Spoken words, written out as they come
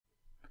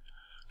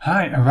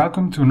Hi and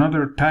welcome to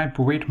another Type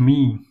with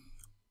Me.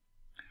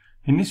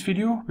 In this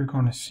video we're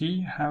going to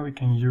see how we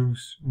can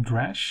use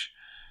drash,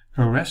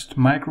 a REST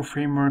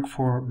microframework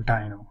for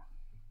Deno.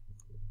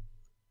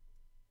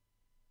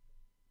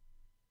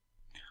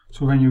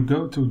 So when you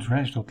go to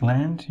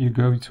drash.land, you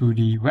go to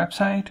the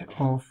website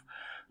of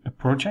the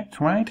project,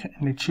 right?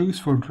 And they choose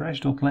for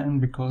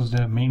drash.land because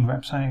the main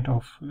website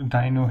of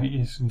Deno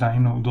is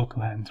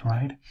deno.land,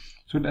 right?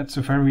 So that's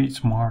a very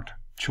smart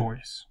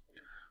choice.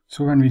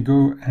 So when we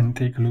go and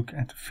take a look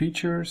at the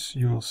features,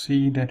 you will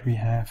see that we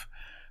have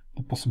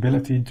the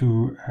possibility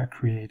to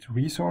create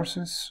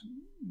resources.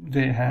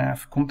 They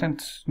have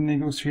content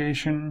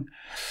negotiation.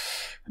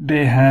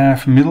 They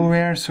have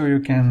middleware, so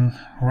you can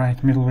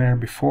write middleware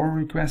before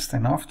request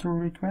and after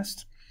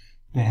request.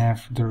 They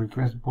have the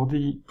request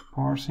body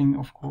parsing,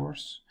 of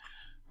course,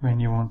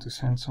 when you want to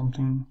send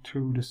something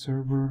to the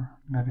server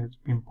that it's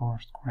been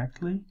parsed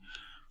correctly.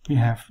 We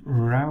have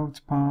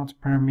route path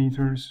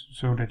parameters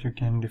so that you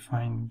can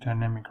define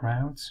dynamic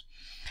routes,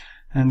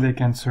 and they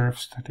can serve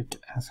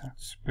static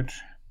assets. But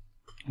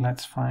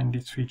let's find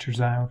these features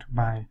out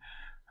by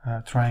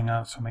trying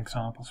out some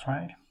examples,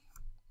 right?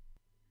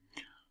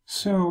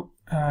 So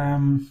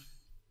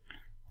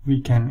we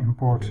can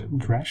import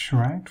drash,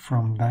 right,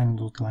 from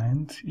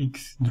deno.land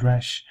x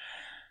drash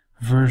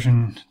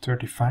version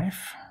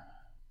 35.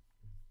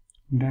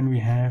 Then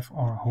we have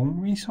our home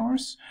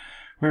resource,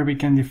 where we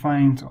can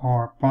define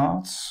our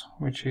paths,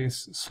 which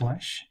is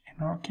slash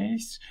in our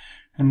case,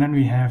 and then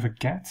we have a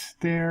get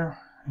there,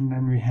 and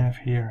then we have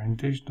here a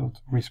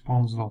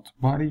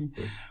dish.response.body,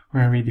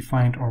 where we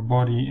defined our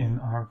body, in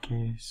our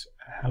case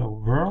hello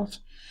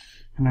world,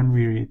 and then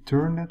we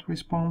return that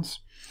response.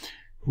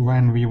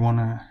 When we want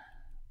to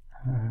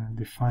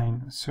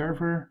define a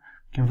server,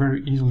 we can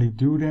very easily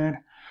do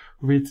that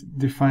with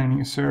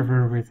defining a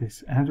server with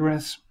its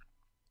address,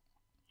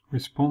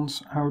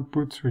 response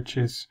output, which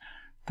is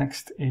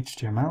text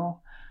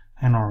HTML,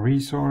 and our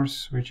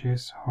resource, which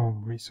is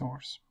home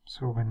resource.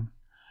 So when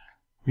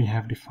we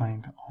have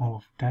defined all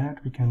of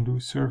that, we can do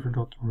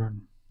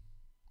server.run.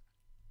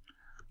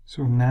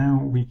 So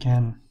now we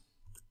can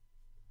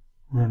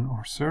run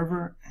our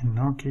server. In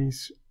our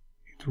case,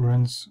 it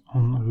runs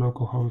on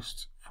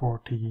localhost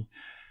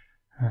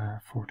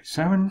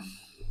 47.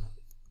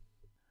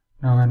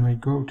 Now when we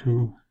go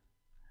to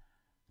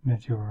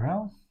that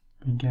URL,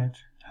 we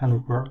get hello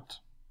world.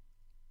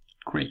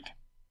 Great.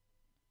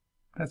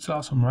 That's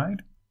awesome,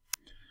 right?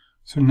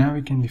 So now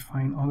we can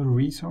define other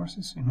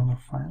resources in other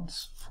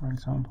files. For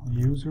example,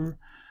 user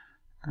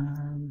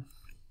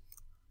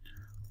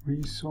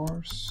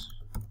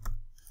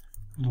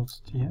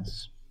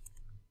resource.ts,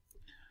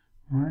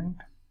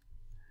 right?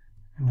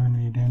 And when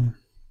we then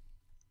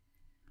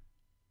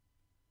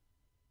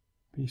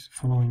paste the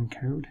following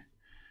code,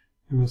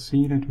 you will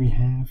see that we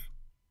have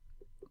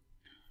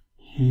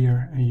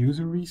here a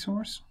user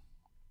resource.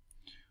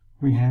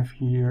 We have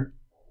here,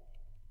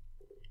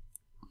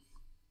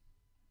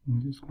 I'm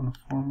just going to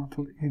format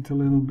it a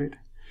little bit.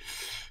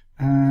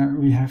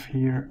 We have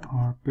here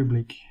our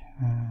public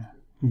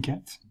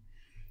get,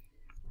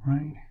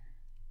 right?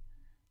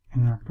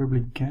 In our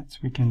public get,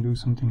 we can do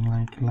something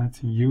like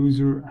let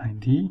user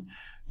ID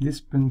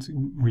dispense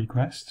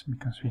request,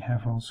 because we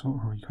have also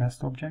a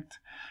request object,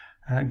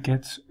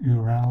 get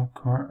URL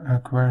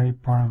query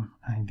param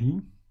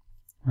ID.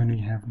 When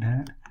we have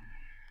that,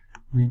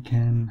 we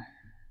can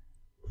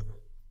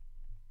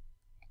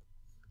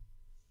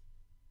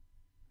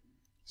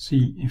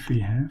see if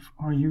we have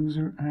our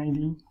user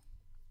ID.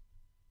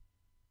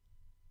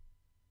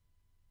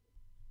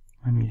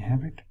 When we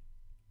have it,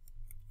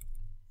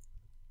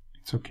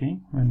 it's okay.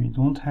 When we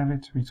don't have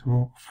it, we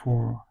throw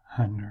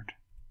 400.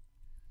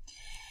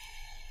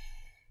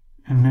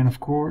 And then of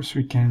course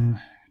we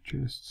can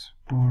just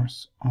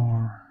parse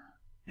our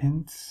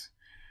ints.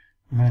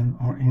 When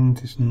our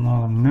int is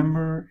not a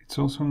number, it's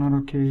also not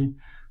okay.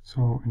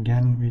 So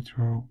again, we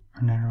throw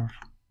an error.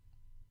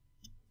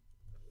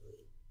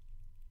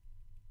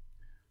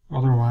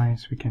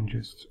 Otherwise, we can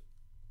just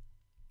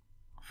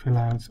fill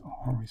out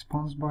our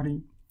response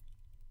body,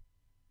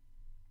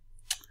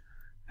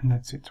 and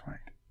that's it,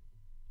 right?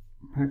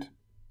 But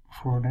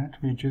for that,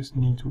 we just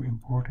need to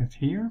import it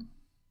here.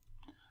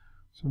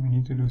 So we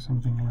need to do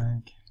something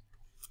like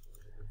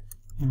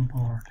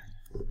import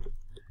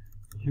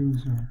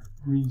user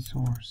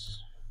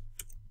resource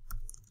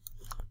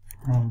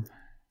from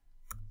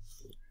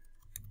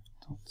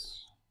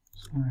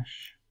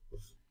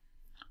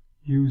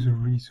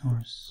 /user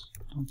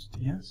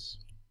resource.ts,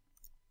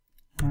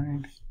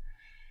 right?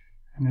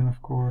 And then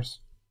of course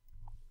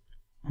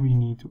we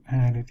need to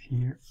add it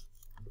here.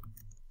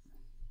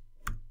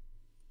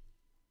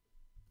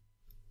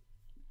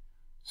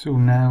 So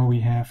now we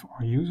have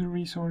our user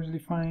resource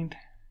defined.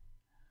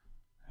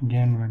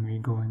 Again, when we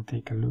go and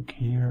take a look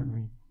here,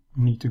 we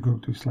need to go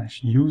to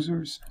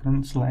 /users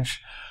and then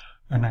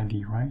 /an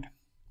ID, right?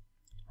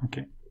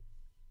 Okay.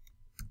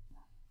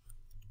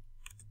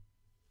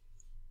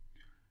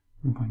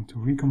 We're going to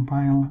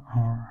recompile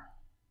our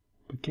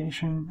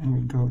application and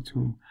we go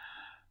to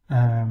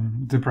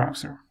the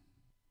browser.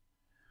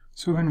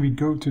 So when we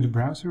go to the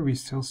browser, we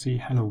still see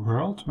hello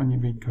world when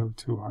we go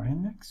to our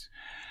index.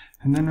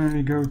 And then when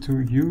we go to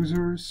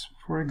users,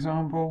 for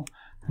example,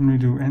 and we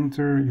do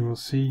enter, you will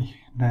see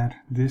that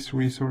this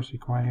resource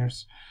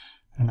requires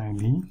an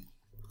ID.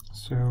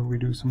 So we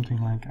do something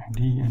like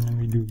ID and then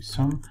we do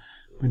sum,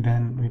 but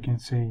then we can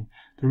say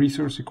the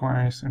resource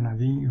requires an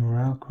ID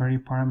URL query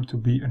param to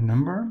be a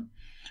number,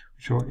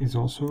 which is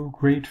also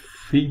great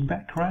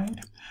feedback, right?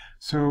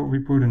 So we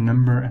put a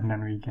number and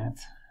then we get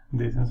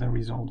this as a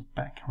result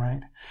back,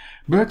 right?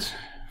 But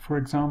for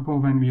example,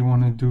 when we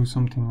want to do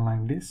something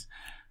like this,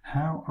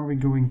 how are we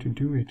going to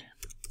do it?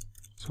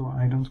 So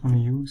I don't want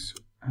to use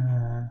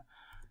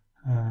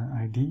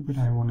ID, but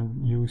I want to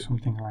use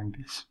something like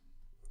this.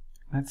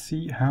 Let's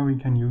see how we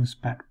can use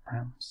path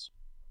params.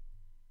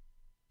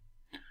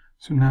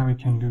 So now we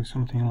can do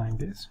something like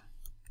this.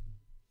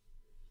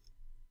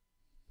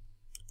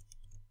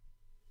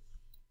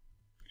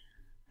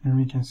 And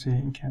we can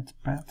say get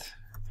path,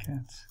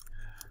 get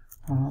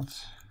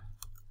path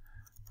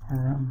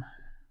param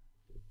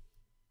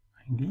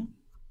ID.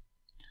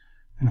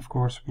 And of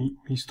course we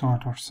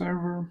restart our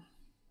server.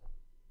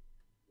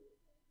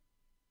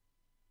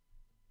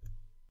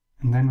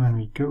 And then when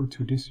we go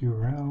to this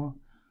URL,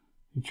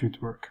 it should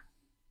work.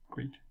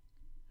 Great.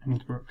 And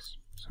it works.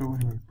 So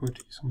when we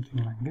put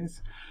something like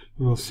this,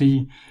 you will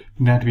see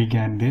that we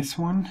get this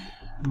one.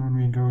 And when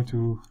we go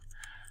to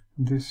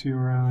this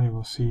URL, you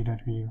will see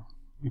that we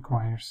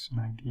requires an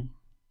ID.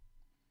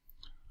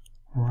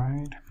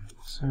 Right.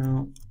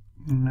 So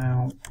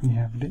now we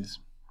have this,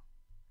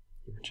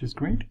 which is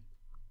great.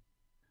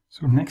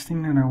 So next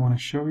thing that I want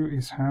to show you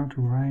is how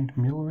to write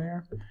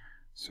middleware.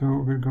 So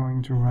we're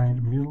going to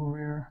write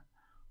middleware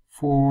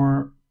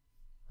for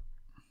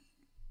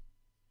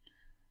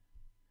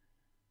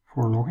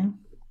logging.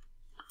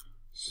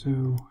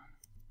 So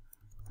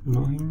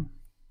logging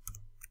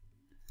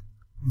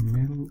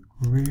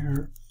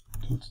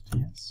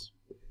middleware.ts,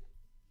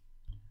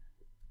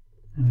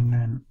 and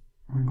then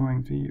we're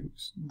going to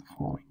use the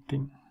following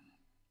thing.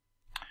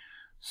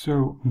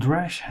 So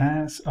drash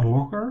has a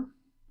logger,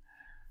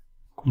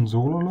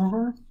 console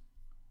logger.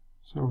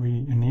 So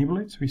we enable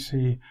it. We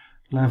say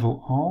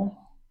level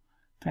all.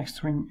 Text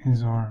string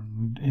is a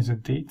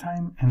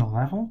datetime and a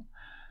level.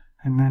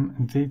 And then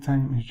a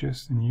datetime is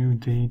just a new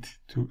date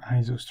to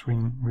ISO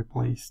string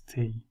replace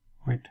t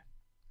with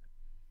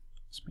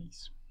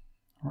space.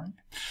 Right.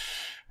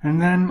 And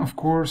then of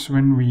course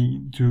when we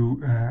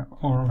do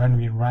when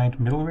we write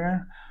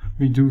middleware,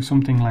 we do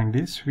something like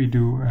this. We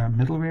do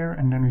middleware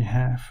and then we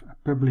have a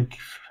public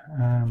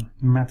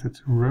method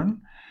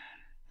run.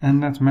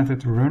 And that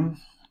method run,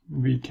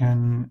 we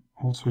can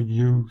also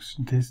use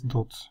this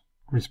dot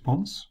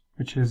response,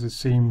 which is the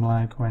same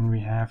like when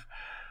we have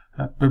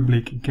a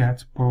public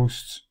get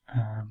post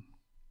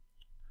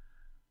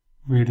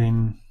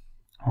within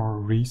our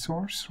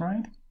resource,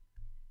 right?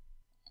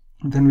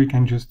 And then we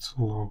can just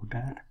log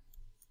that.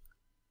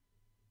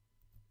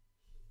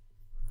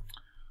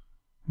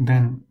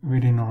 Then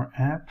within our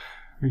app,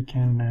 we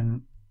can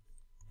then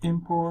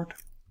import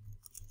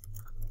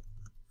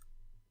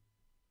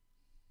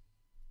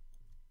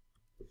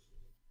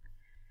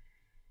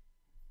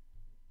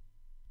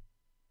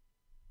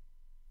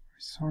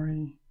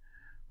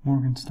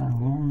Morgan style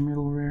logging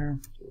middleware.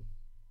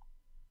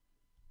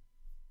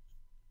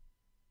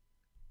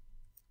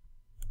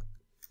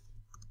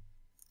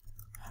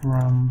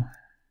 From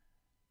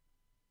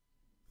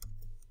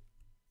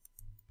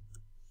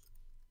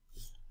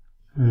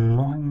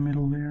logging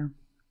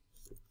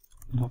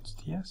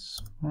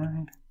middleware.ts,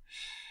 right?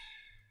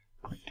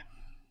 Great.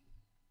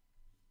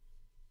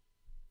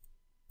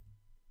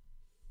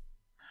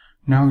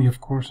 Now we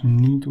of course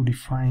need to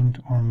define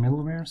our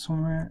middleware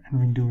somewhere, and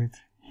we do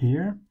it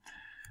here.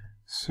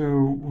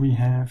 So we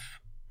have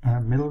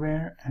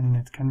middleware, and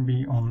it can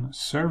be on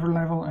server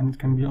level and it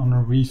can be on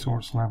a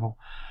resource level.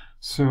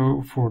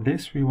 So for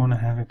this we want to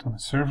have it on a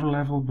server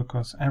level,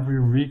 because every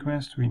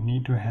request we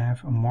need to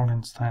have a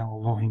Morgan style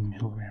logging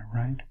middleware,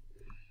 right?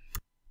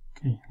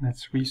 Okay,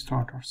 let's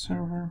restart our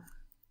server.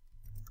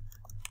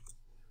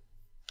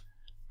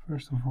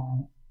 First of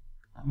all,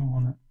 I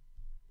want to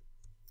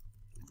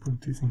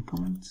put this in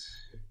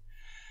comments.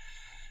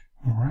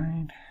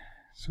 Alright,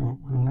 so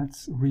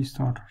let's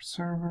restart our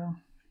server.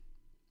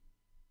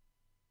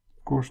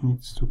 Of course,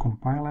 needs to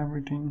compile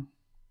everything.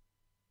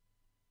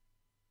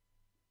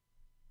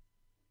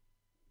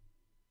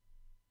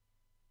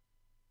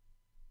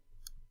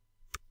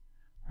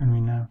 And we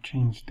now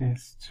change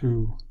this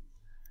to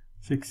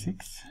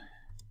 66.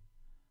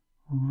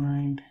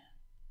 Alright.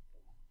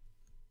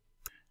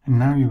 And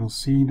now you will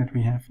see that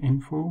we have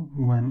info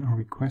when a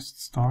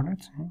request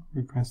started.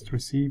 Request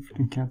received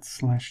get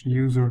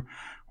 /user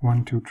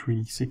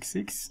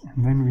 12366,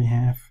 and then we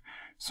have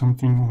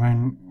something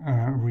when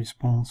a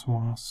response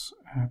was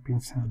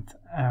been sent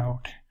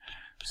out.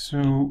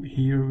 So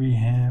here we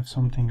have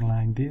something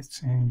like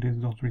this, and this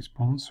dot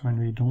response. When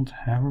we don't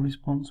have a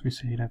response, we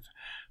say that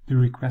the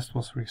request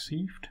was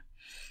received.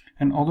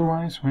 And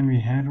otherwise, when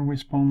we had a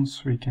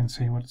response, we can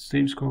say what the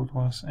status code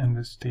was and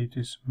the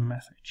status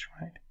message,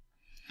 right?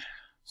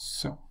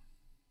 So,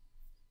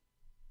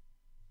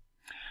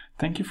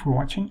 thank you for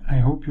watching. I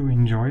hope you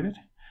enjoyed it.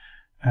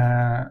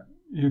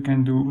 You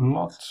can do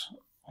lots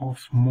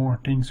of more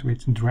things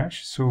with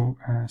Drash, so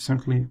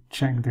certainly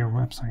check their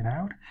website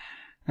out.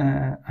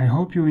 I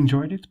hope you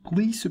enjoyed it.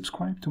 Please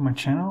subscribe to my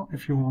channel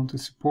if you want to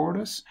support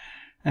us,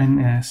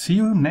 and see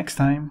you next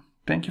time.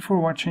 Thank you for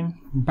watching.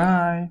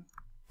 Bye.